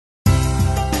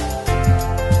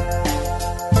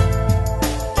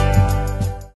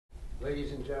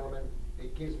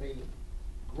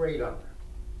great honor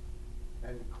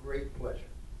and great pleasure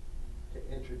to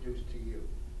introduce to you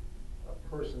a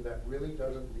person that really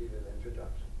doesn't need an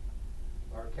introduction.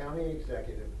 Our county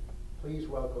executive, please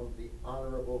welcome the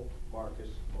Honorable Marcus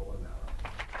Molinaro.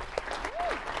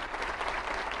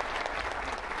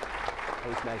 That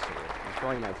was nice of you. It's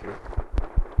very nice of you.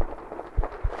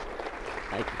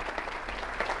 Thank you.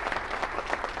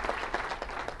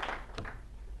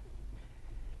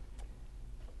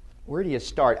 Where do you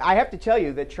start? I have to tell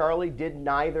you that Charlie did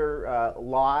neither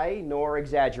lie nor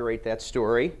exaggerate that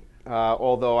story,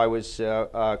 although I was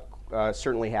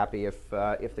certainly happy if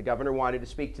the governor wanted to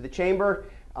speak to the chamber,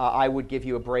 I would give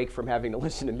you a break from having to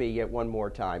listen to me yet one more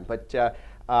time. But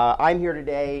I'm here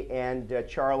today, and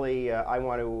Charlie, I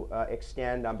want to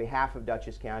extend on behalf of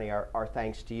Dutchess County our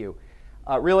thanks to you.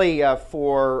 Really,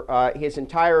 for his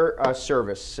entire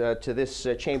service to this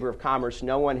Chamber of Commerce,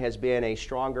 no one has been a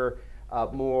stronger,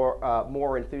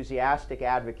 more enthusiastic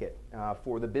advocate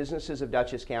for the businesses of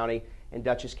Dutchess County and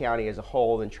Dutchess County as a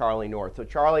whole than Charlie North. So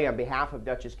Charlie, on behalf of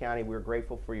Dutchess County, we're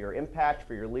grateful for your impact,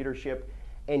 for your leadership,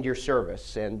 and your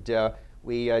service. And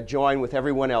we join with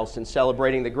everyone else in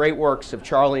celebrating the great works of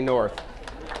Charlie North.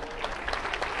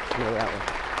 You know that one.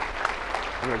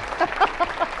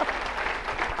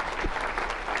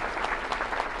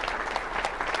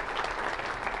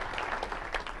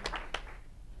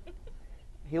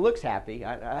 He looks happy.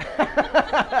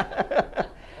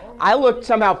 I looked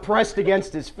somehow pressed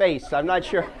against his face. I'm not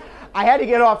sure. I had to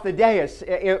get off the dais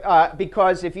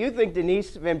because if you think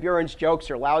Denise Van Buren's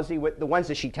jokes are lousy, with the ones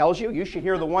that she tells you, you should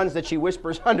hear the ones that she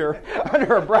whispers under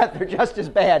her breath. They're just as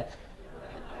bad.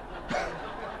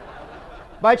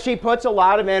 But she puts a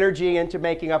lot of energy into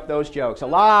making up those jokes. A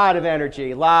lot of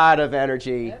energy,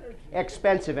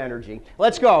 expensive energy.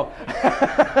 Let's go.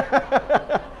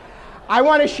 I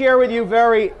want to share with you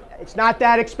it's not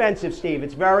that expensive, Steve.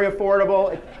 It's very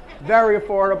affordable.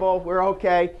 We're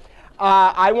okay.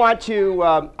 I want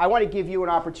to give you an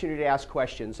opportunity to ask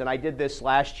questions, and I did this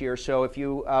last year, so if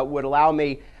you would allow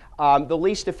me, the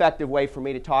least effective way for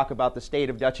me to talk about the state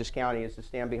of Dutchess County is to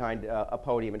stand behind a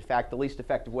podium. In fact, the least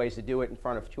effective way is to do it in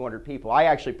front of 200 people. I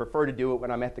actually prefer to do it when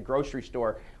I'm at the grocery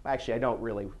store. Actually, I don't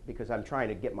really, because I'm trying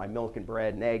to get my milk and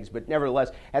bread and eggs, but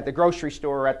nevertheless, at the grocery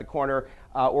store or at the corner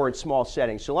or in small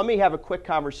settings. So let me have a quick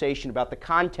conversation about the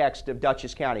context of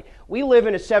Dutchess County. We live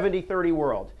in a 70-30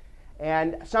 world.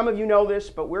 And some of you know this,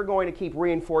 but we're going to keep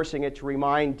reinforcing it to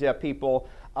remind people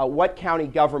what county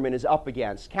government is up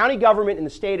against. County government in the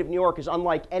state of New York is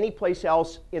unlike any place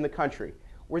else in the country.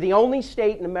 We're the only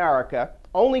state in America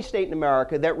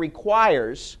that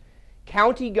requires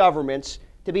county governments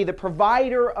to be the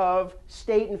provider of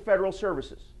state and federal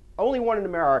services. Only one in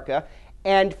America.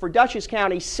 And for Dutchess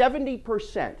County,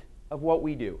 70% of what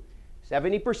we do,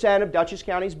 70% of Dutchess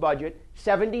County's budget,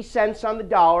 70 cents on the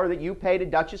dollar that you pay to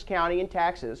Dutchess County in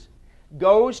taxes,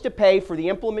 goes to pay for the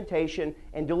implementation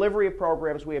and delivery of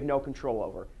programs we have no control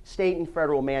over, state and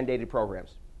federal mandated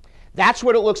programs. That's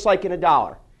what it looks like in a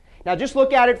dollar. Now just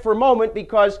look at it for a moment,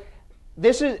 because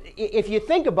this is, if you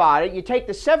think about it, you take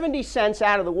the 70 cents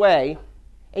out of the way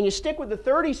and you stick with the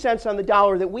 30 cents on the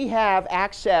dollar that we have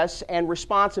access and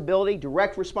responsibility,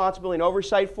 direct responsibility and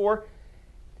oversight for.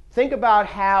 Think about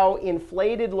how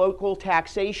inflated local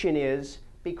taxation is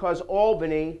because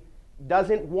Albany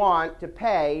doesn't want to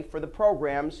pay for the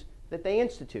programs that they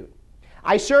institute.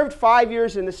 I served 5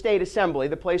 years in the state assembly,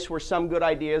 the place where some good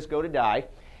ideas go to die.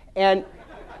 And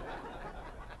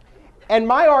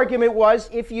my argument was,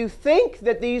 if you think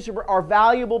that these are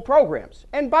valuable programs,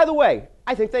 and by the way,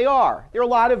 I think they are. There are a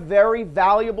lot of very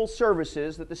valuable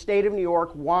services that the state of New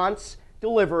York wants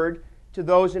delivered to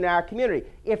those in our community.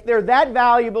 If they're that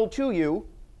valuable to you,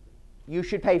 you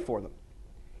should pay for them.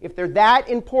 If they're that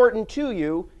important to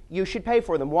you, you should pay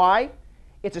for them. Why?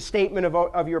 It's a statement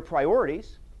of your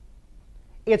priorities.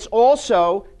 It's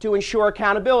also to ensure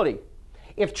accountability.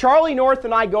 If Charlie North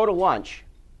and I go to lunch,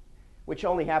 which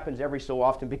only happens every so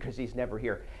often because he's never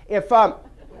here. If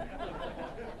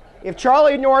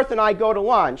Charlie North and I go to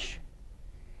lunch,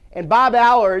 and Bob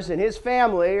Allers and his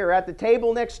family are at the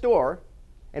table next door,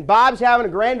 and Bob's having a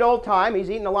grand old time, he's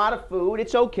eating a lot of food,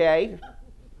 it's okay.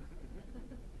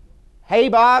 Hey,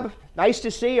 Bob, nice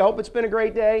to see you. Hope it's been a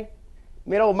great day.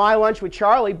 Middle of my lunch with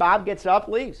Charlie, Bob gets up,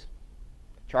 leaves.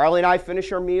 Charlie and I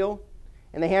finish our meal,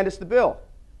 and they hand us the bill.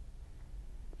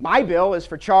 My bill is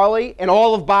for Charlie and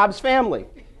all of Bob's family.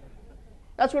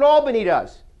 That's what Albany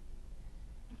does.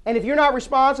 And if you're not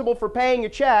responsible for paying your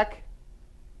check,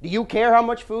 do you care how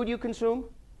much food you consume?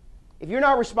 If you're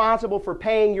not responsible for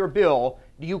paying your bill,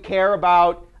 do you care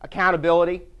about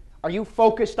accountability? Are you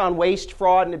focused on waste,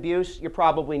 fraud, and abuse? You're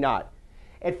probably not.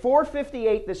 At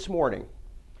 4:58 this morning,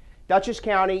 Dutchess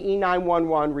County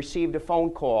E911 received a phone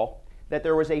call that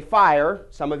there was a fire.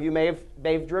 Some of you may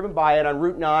have driven by it on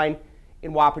Route 9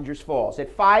 in Wappingers Falls.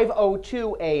 At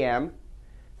 5:02 a.m.,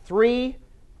 3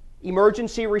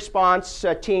 emergency response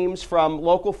teams from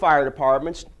local fire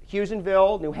departments,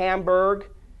 Hughesonville, New Hamburg,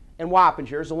 and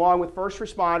Wappingers, along with first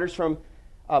responders from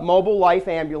Mobile Life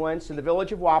Ambulance and the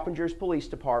Village of Wappingers Police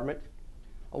Department,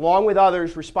 along with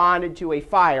others, responded to a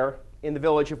fire in the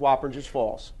village of Wappingers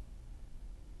Falls.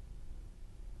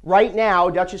 Right now,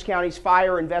 Dutchess County's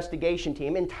fire investigation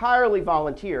team, entirely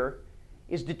volunteer,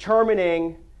 is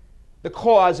determining the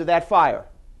cause of that fire.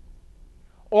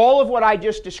 All of what I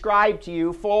just described to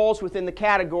you falls within the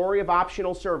category of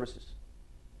optional services.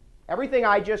 Everything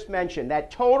I just mentioned, that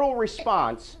total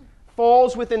response,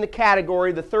 falls within the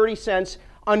category of the 30 cents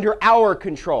under our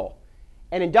control.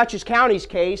 And in Dutchess County's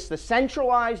case, the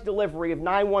centralized delivery of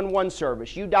 911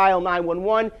 service. You dial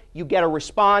 911, you get a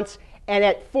response, and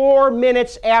at 4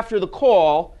 minutes after the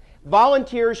call,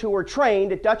 volunteers who are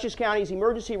trained at Dutchess County's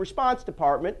Emergency Response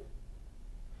Department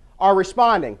are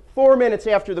responding 4 minutes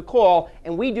after the call,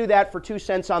 and we do that for 2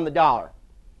 cents on the dollar.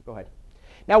 Go ahead.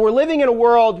 Now, we're living in a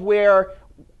world where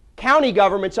county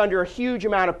government's under a huge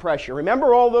amount of pressure.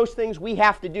 Remember all those things we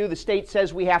have to do, the state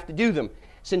says we have to do them.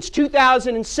 Since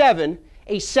 2007,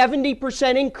 a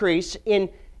 70% increase in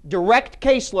direct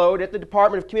caseload at the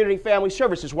Department of Community and Family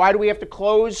Services. Why do we have to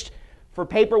close for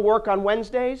paperwork on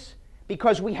Wednesdays?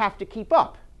 Because we have to keep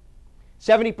up.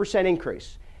 70%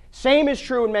 increase. Same is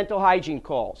true in mental hygiene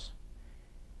calls.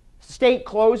 The state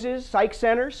closes psych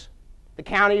centers. The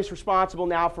county is responsible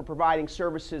now for providing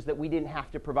services that we didn't have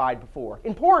to provide before.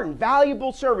 Important,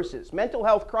 valuable services, mental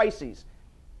health crises.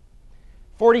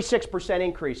 46%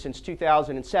 increase since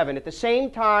 2007. At the same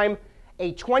time,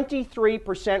 a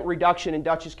 23% reduction in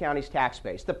Dutchess County's tax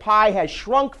base. The pie has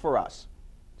shrunk for us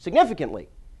significantly,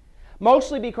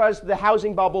 mostly because the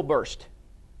housing bubble burst.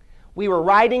 We were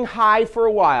riding high for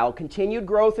a while, continued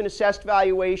growth in assessed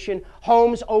valuation,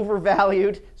 homes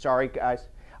overvalued,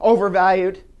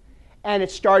 overvalued, and it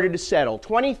started to settle.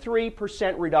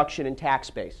 23% reduction in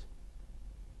tax base.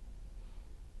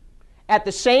 At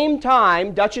the same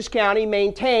time, Dutchess County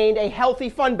maintained a healthy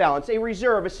fund balance, a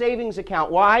reserve, a savings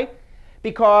account. Why?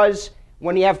 Because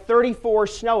when you have 34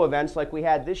 snow events like we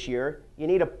had this year, you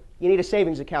need a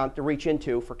savings account to reach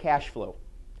into for cash flow.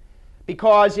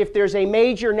 Because if there's a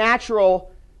major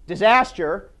natural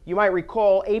disaster, you might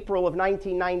recall April of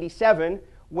 1997,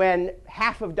 when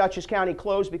half of Dutchess County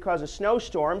closed because of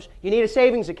snowstorms, you need a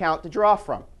savings account to draw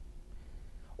from.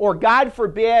 Or God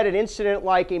forbid an incident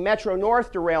like a Metro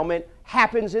North derailment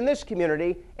happens in this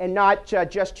community and not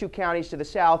just 2 counties to the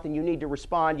south, and you need to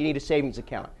respond, you need a savings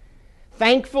account.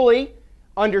 Thankfully,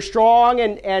 under strong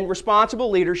and responsible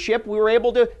leadership, we were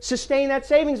able to sustain that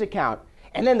savings account.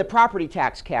 And then the property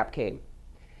tax cap came.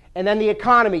 And then the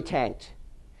economy tanked.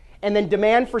 And then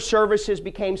demand for services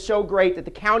became so great that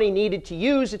the county needed to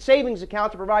use its savings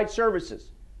account to provide services.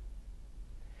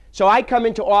 So I come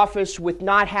into office with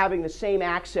not having the same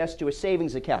access to a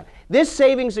savings account. This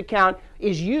savings account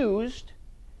is used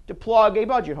to plug a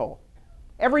budget hole.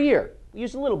 Every year, we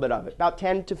use a little bit of it, about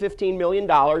 $10 to $15 million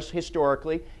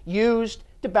historically, used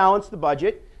to balance the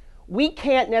budget. We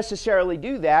can't necessarily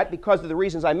do that because of the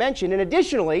reasons I mentioned. And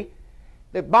additionally,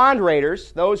 the bond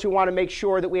raters, those who want to make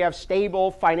sure that we have a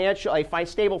stable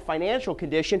financial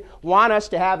condition, want us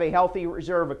to have a healthy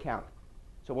reserve account.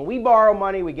 So when we borrow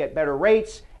money, we get better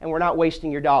rates, and we're not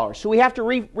wasting your dollars. So we have to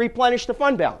replenish the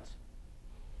fund balance.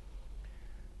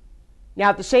 Now,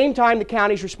 at the same time, the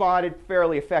county's responded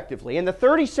fairly effectively. And the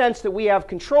 30 cents that we have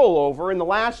control over in the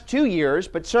last 2 years,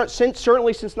 but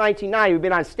certainly since 1990, we've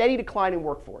been on a steady decline in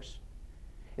workforce.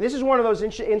 And this is one of those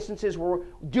instances where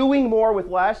doing more with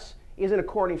less isn't a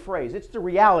corny phrase. It's the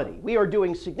reality. We are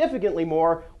doing significantly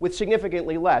more with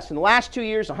significantly less. In the last 2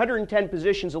 years, 110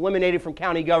 positions eliminated from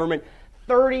county government.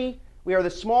 We are the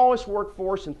smallest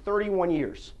workforce in 31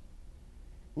 years.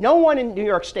 No one in New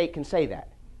York State can say that.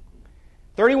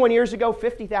 31 years ago,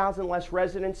 50,000 less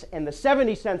residents, and the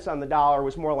 70 cents on the dollar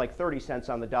was more like 30 cents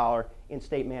on the dollar in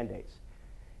state mandates.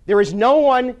 There is no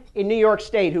one in New York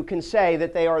State who can say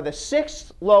that they are the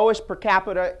 6th lowest per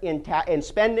capita in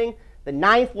spending, the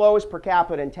 9th lowest per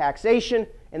capita in taxation,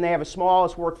 and they have the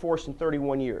smallest workforce in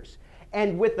 31 years.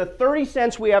 And with the 30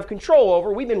 cents we have control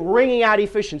over, we've been wringing out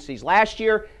efficiencies. Last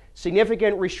year,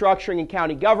 significant restructuring in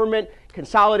county government,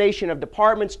 consolidation of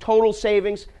departments, total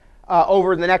savings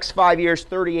over the next 5 years,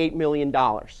 $38 million.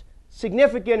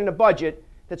 Significant in a budget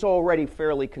that's already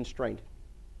fairly constrained.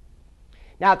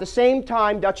 Now, at the same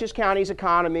time, Dutchess County's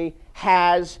economy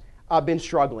has been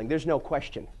struggling. There's no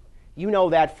question. You know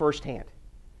that firsthand.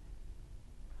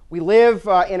 We live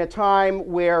in a time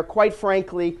where, quite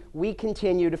frankly, we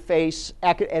continue to face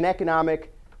an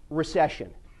economic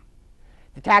recession.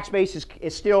 The tax base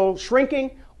is still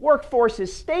shrinking. Workforce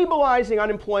is stabilizing,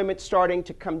 unemployment starting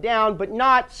to come down, but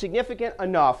not significant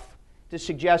enough to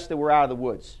suggest that we're out of the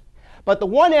woods. But the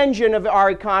one engine of our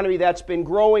economy that's been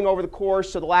growing over the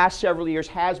course of the last several years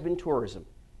has been tourism.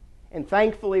 And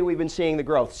thankfully, we've been seeing the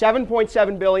growth.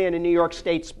 $7.7 billion in New York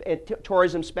State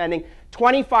tourism spending,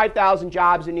 25,000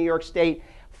 jobs in New York State,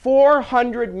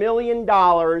 $400 million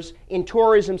in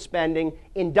tourism spending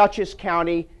in Dutchess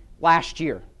County last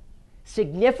year.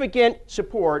 Significant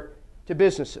support to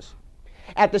businesses.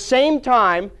 At the same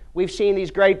time, we've seen these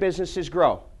great businesses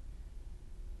grow.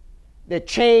 The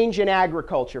change in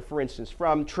agriculture, for instance,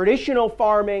 from traditional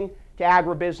farming to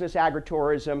agribusiness,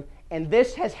 agritourism, and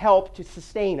this has helped to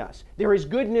sustain us. There is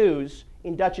good news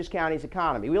in Dutchess County's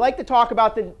economy. We like to talk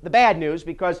about the bad news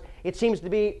because it seems to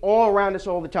be all around us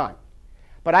all the time.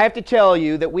 But I have to tell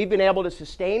you that we've been able to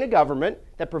sustain a government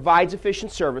that provides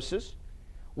efficient services.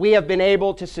 We have been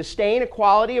able to sustain a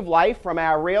quality of life from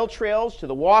our rail trails to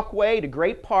the walkway to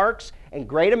great parks and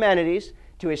great amenities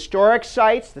to historic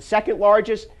sites, the second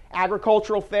largest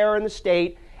agricultural fair in the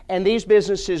state, and these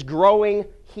businesses growing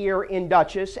here in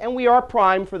Dutchess, and we are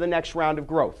primed for the next round of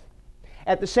growth.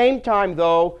 At the same time,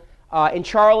 though, and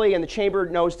Charlie and the Chamber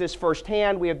knows this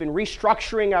firsthand, we have been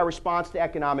restructuring our response to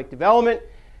economic development.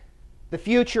 The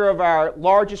future of our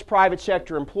largest private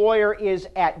sector employer is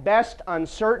at best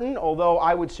uncertain, although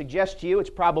I would suggest to you it's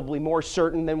probably more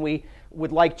certain than we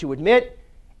would like to admit,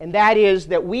 and that is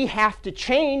that we have to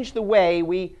change the way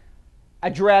we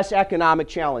address economic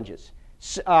challenges.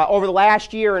 Over the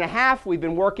last year and a half, we've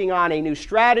been working on a new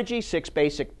strategy, 6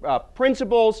 basic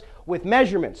principles with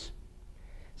measurements.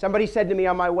 Somebody said to me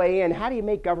on my way in, how do you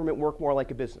make government work more like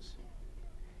a business?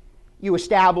 You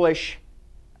establish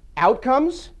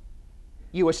outcomes.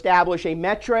 You establish a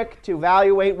metric to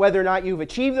evaluate whether or not you've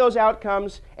achieved those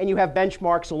outcomes, and you have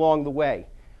benchmarks along the way.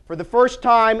 For the first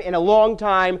time in a long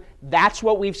time, that's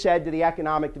what we've said to the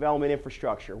economic development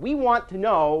infrastructure. We want to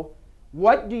know,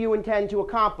 what do you intend to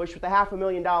accomplish with the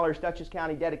 $500,000 Dutchess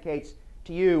County dedicates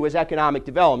to you as economic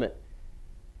development?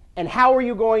 And how are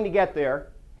you going to get there?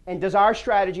 And does our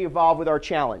strategy evolve with our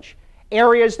challenge?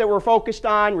 Areas that we're focused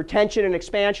on, retention and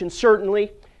expansion,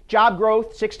 certainly. Job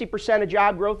growth, 60% of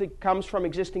job growth that comes from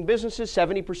existing businesses.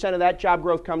 70% of that job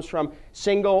growth comes from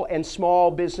single and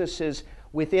small businesses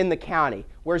within the county.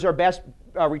 Where's our best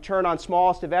return on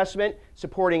smallest investment?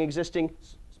 Supporting existing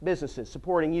businesses,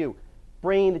 supporting you,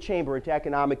 bringing the Chamber into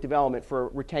economic development for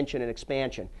retention and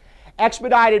expansion.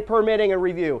 Expedited permitting and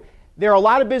review. There are a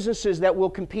lot of businesses that will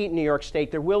compete in New York State.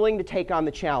 They're willing to take on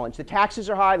the challenge. The taxes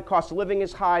are high, the cost of living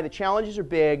is high, the challenges are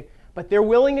big, but they're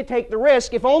willing to take the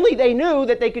risk if only they knew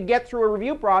that they could get through a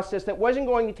review process that wasn't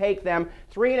going to take them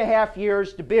 3.5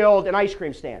 years to build an ice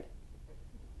cream stand.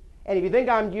 And if you think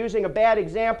I'm using a bad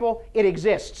example, it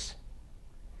exists.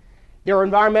 There are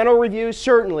environmental reviews,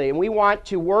 certainly, and we want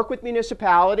to work with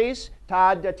municipalities.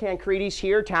 Todd Tancredi's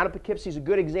here. Town of Poughkeepsie is a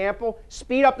good example.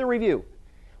 Speed up the review.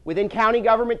 Within county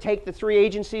government, take the 3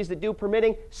 agencies that do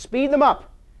permitting, speed them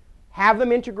up. Have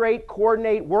them integrate,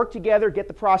 coordinate, work together, get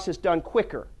the process done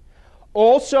quicker.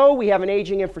 Also, we have an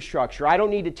aging infrastructure. I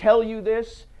don't need to tell you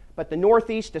this, but the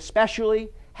Northeast especially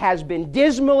has been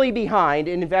dismally behind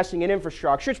in investing in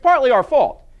infrastructure. It's partly our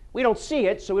fault. We don't see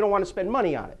it, so we don't want to spend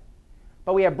money on it.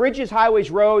 But we have bridges,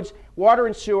 highways, roads, water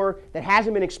and sewer that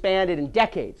hasn't been expanded in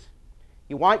decades.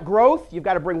 You want growth, you've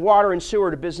got to bring water and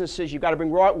sewer to businesses. You've got to bring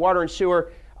water and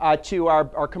sewer to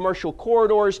our commercial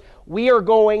corridors. We are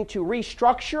going to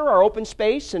restructure our open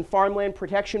space and farmland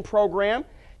protection program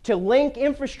to link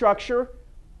infrastructure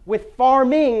with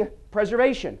farming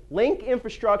preservation. Link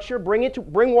infrastructure,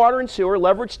 bring water and sewer,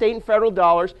 leverage state and federal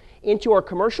dollars into our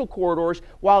commercial corridors,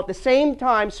 while at the same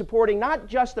time supporting not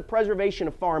just the preservation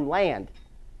of farmland,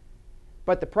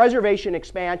 but the preservation and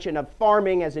expansion of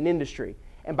farming as an industry.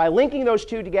 And by linking those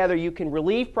two together, you can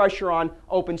relieve pressure on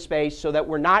open space so that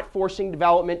we're not forcing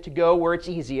development to go where it's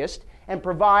easiest and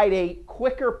provide a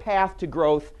quicker path to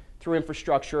growth through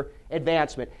infrastructure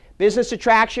advancement. Business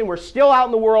attraction, we're still out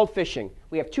in the world fishing.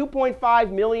 We have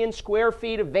 2.5 million square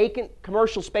feet of vacant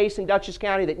commercial space in Dutchess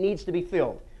County that needs to be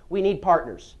filled. We need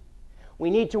partners. We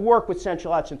need to work with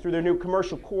Central Hudson through their new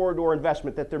commercial corridor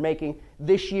investment that they're making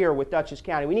this year with Dutchess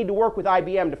County. We need to work with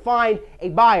IBM to find a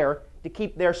buyer to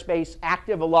keep their space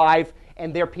active, alive,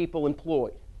 and their people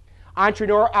employed.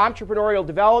 Entrepreneurial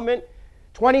development,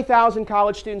 20,000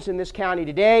 college students in this county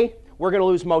today. We're going to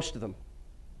lose most of them.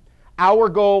 Our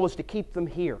goal is to keep them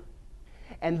here.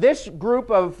 And this group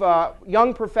of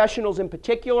young professionals in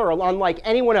particular are unlike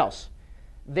anyone else.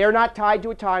 They're not tied to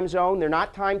a time zone. They're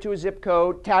not tied to a zip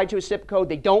code.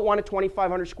 They don't want a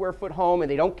 2,500 square foot home, and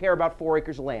they don't care about 4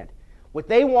 acres of land. What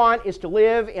they want is to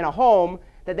live in a home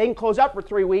that they can close up for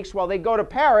 3 weeks while they go to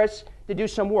Paris to do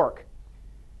some work,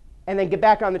 and then get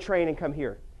back on the train and come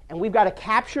here. And we've got to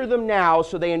capture them now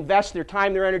so they invest their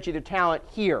time, their energy, their talent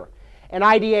here. And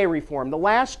IDA reform. The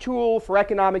last tool for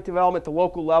economic development at the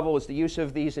local level is the use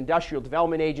of these industrial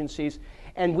development agencies.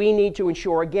 And we need to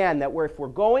ensure, again, that if we're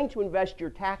going to invest your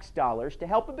tax dollars to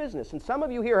help a business, and some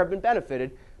of you here have been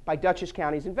benefited by Dutchess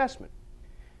County's investment,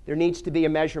 there needs to be a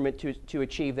measurement to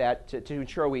achieve that, to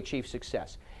ensure we achieve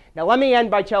success. Now let me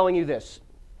end by telling you this,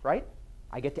 right?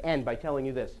 I get to end by telling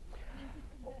you this.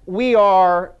 We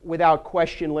are, without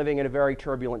question, living in a very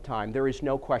turbulent time. There is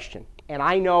no question. And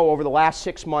I know over the last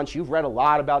 6 months you've read a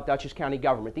lot about Dutchess County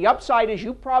government. The upside is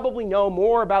you probably know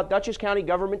more about Dutchess County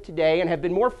government today and have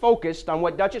been more focused on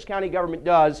what Dutchess County government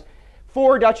does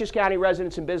for Dutchess County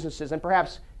residents and businesses than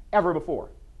perhaps ever before.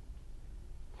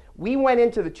 We went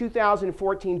into the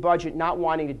 2014 budget not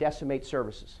wanting to decimate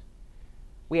services.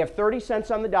 We have 30 cents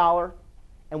on the dollar,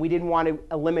 and we didn't want to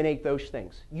eliminate those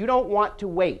things. You don't want to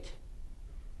wait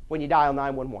when you dial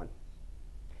 911.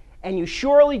 And you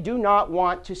surely do not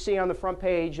want to see on the front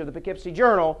page of the Poughkeepsie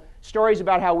Journal stories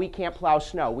about how we can't plow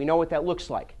snow. We know what that looks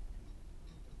like.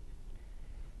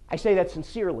 I say that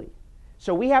sincerely.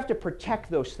 So we have to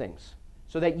protect those things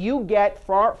so that you get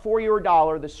for your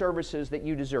dollar the services that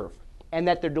you deserve and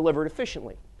that they're delivered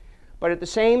efficiently. But at the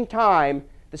same time,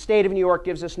 the state of New York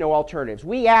gives us no alternatives.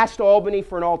 We asked Albany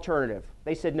for an alternative.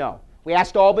 They said no. We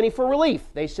asked Albany for relief.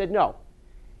 They said no.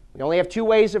 We only have 2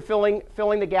 ways of filling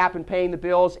the gap and paying the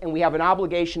bills, and we have an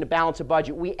obligation to balance a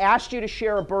budget. We asked you to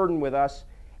share a burden with us,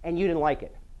 and you didn't like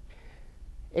it.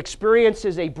 Experience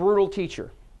is a brutal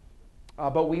teacher,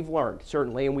 but we've learned,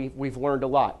 certainly, and we've learned a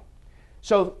lot.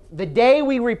 So the day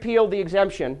we repealed the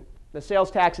exemption, the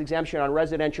sales tax exemption on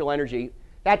residential energy,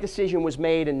 that decision was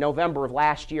made in November of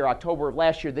last year, October of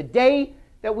last year. The day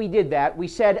that we did that, we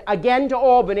said again to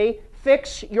Albany,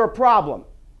 fix your problem.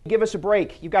 Give us a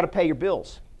break. You've got to pay your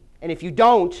bills. And if you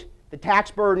don't, the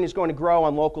tax burden is going to grow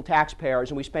on local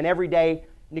taxpayers, and we spend every day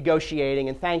negotiating,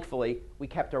 and thankfully, we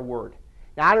kept our word.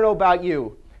 Now, I don't know about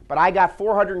you, but I got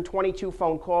 422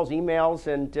 phone calls, emails,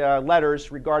 and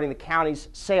letters regarding the county's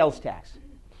sales tax.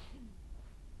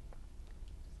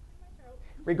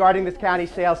 Regarding the county's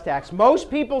sales tax.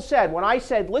 Most people said, when I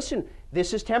said, listen,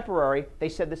 this is temporary, they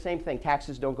said the same thing,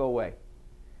 taxes don't go away.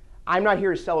 I'm not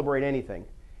here to celebrate anything.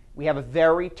 We have a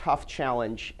very tough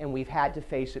challenge, and we've had to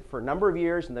face it for a number of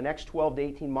years, and the next 12 to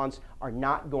 18 months are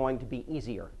not going to be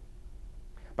easier.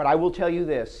 But I will tell you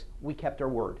this, we kept our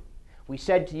word. We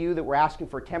said to you that we're asking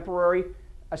for temporary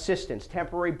assistance,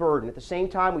 temporary burden. At the same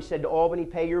time, we said to Albany,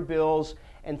 pay your bills,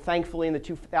 and thankfully in the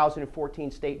 2014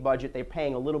 state budget, they're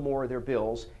paying a little more of their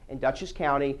bills, and Dutchess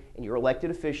County and your elected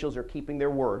officials are keeping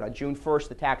their word. On June 1st,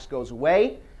 the tax goes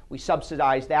away. We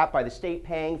subsidize that by the state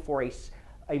paying for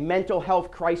a mental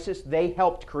health crisis they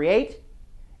helped create,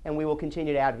 and we will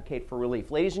continue to advocate for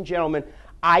relief. Ladies and gentlemen,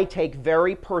 I take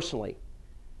very personally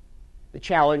the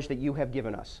challenge that you have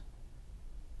given us.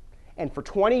 And for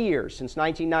 20 years, since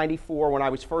 1994, when I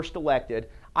was first elected,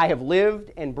 I have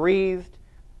lived and breathed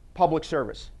public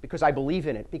service because I believe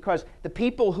in it, because the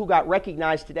people who got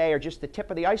recognized today are just the tip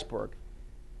of the iceberg.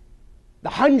 The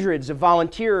hundreds of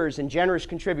volunteers and generous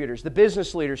contributors, the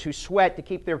business leaders who sweat to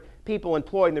keep their people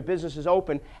employed and their businesses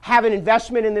open, have an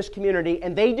investment in this community,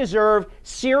 and they deserve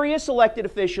serious elected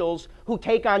officials who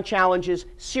take on challenges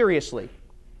seriously.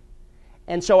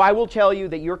 And so I will tell you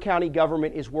that your county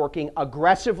government is working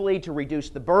aggressively to reduce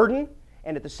the burden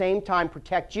and at the same time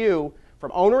protect you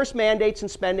from onerous mandates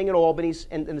and spending at Albany's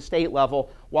and the state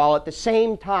level, while at the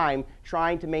same time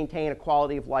trying to maintain a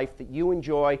quality of life that you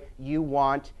enjoy, you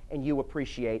want, and you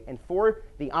appreciate. And for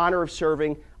the honor of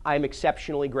serving, I am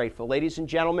exceptionally grateful. Ladies and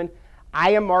gentlemen,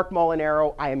 I am Marc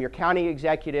Molinaro. I am your county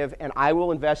executive, and I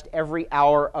will invest every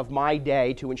hour of my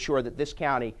day to ensure that this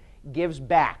county gives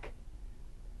back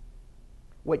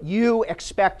what you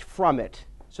expect from it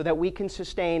so that we can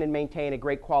sustain and maintain a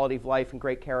great quality of life and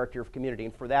great character of community.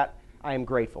 And for that, I am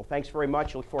grateful. Thanks very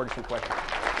much. I look forward to some questions.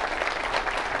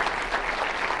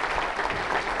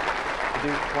 Do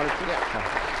one or two?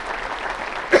 Yeah.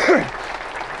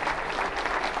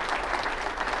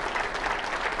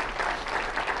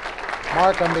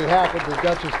 Marc, on behalf of the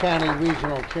Dutchess County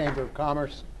Regional Chamber of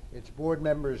Commerce, its board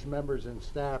members, and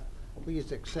staff,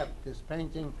 please accept this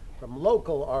painting from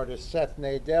local artist Seth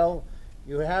Nadell.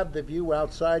 You have the view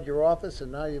outside your office,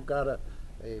 and now you've got a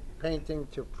painting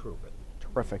to prove it.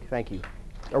 Terrific, thank you.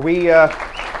 Are we,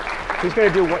 he's going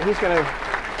to do what, he's going to...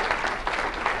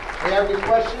 Do you have any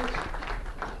questions?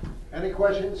 Any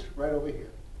questions? Right over here.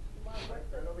 Marc,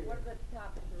 what are the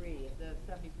top three of the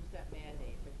 70%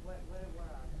 mandate? What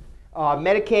are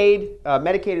they?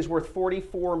 Medicaid is worth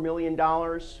 $44 million.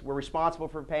 We're responsible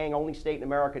for paying only state in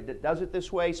America that does it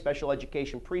this way. Special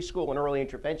education, preschool, and early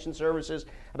intervention services,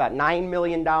 about $9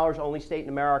 million, only state in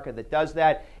America that does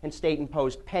that. And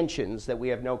state-imposed pensions that we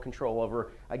have no control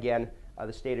over. Again,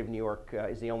 the state of New York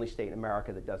is the only state in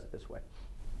America that does it this way.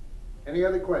 Any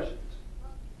other questions?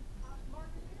 Marc,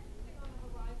 is there anything on the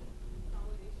horizon for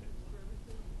consolidation of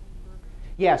services and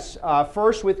Yes,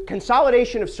 first with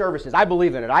consolidation of services. I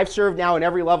believe in it. I've served now in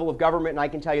every level of government, and I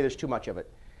can tell you there's too much of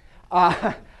it.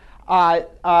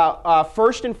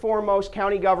 First and foremost,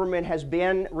 county government has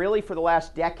been, really for the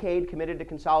last decade, committed to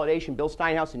consolidation. Bill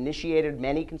Steinhaus initiated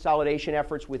many consolidation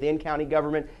efforts within county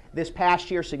government. This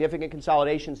past year, significant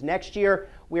consolidations. Next year,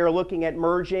 we are looking at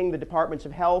merging the Departments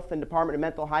of Health and Department of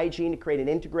Mental Hygiene to create an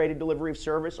integrated delivery of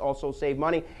service, also save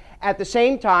money. At the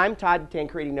same time, Todd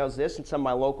Tancredi knows this, and some of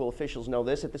my local officials know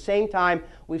this. At the same time,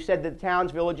 we've said that the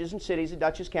towns, villages, and cities of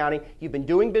Dutchess County, you've been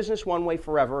doing business one way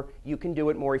forever. You can do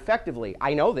it more effectively.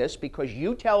 I know this because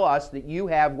you tell us that you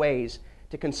have ways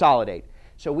to consolidate.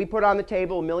 So we put on the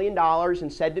table $1 million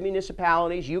and said to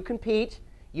municipalities, you compete,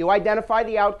 you identify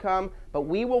the outcome, but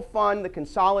we will fund the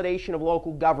consolidation of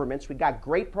local governments. We got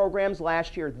great programs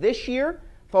last year. This year,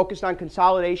 focused on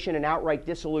consolidation and outright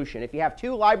dissolution. If you have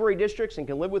 2 library districts and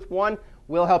can live with one,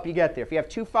 we'll help you get there. If you have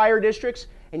 2 fire districts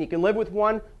and you can live with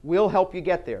one, we'll help you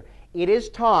get there. It is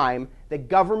time that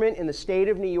government in the state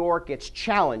of New York gets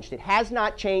challenged. It has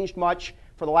not changed much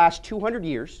for the last 200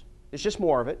 years. There's just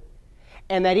more of it.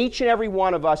 And that each and every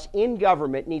one of us in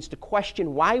government needs to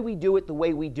question why we do it the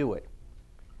way we do it.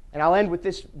 And I'll end with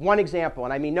this one example,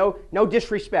 and I mean no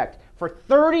disrespect. For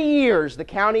 30 years, the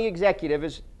county executive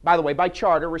is, by the way, by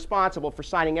charter, responsible for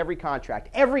signing every contract.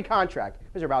 Every contract.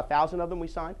 Is there about 1,000 of them we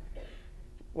signed?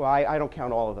 Well, I don't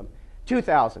count all of them.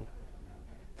 2,000.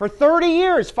 For 30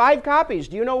 years, 5 copies.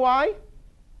 Do you know why?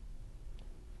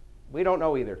 We don't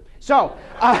know either. So,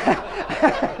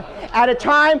 at a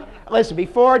time, listen,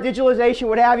 before digitalization,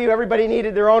 what have you, everybody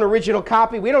needed their own original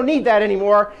copy. We don't need that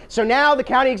anymore. So now the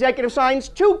county executive signs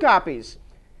 2 copies.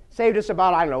 Saved us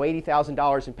about, I don't know,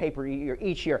 $80,000 in paper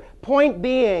each year. Point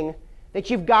being that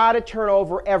you've got to turn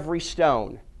over every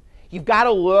stone. You've got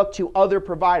to look to other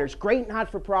providers, great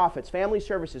not-for-profits, family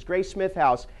services, Grace Smith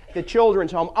House, the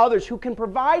Children's Home, others who can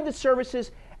provide the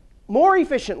services more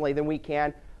efficiently than we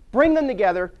can, bring them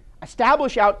together,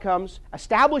 establish outcomes,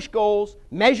 establish goals,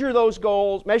 measure those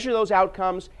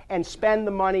outcomes, and spend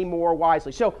the money more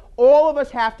wisely. So all of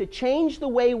us have to change the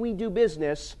way we do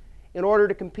business in order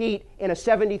to compete in a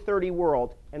 70-30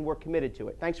 world, and we're committed to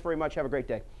it. Thanks very much. Have a great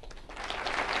day.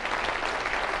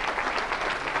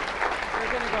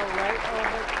 We're going to go right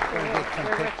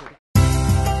over to Richard.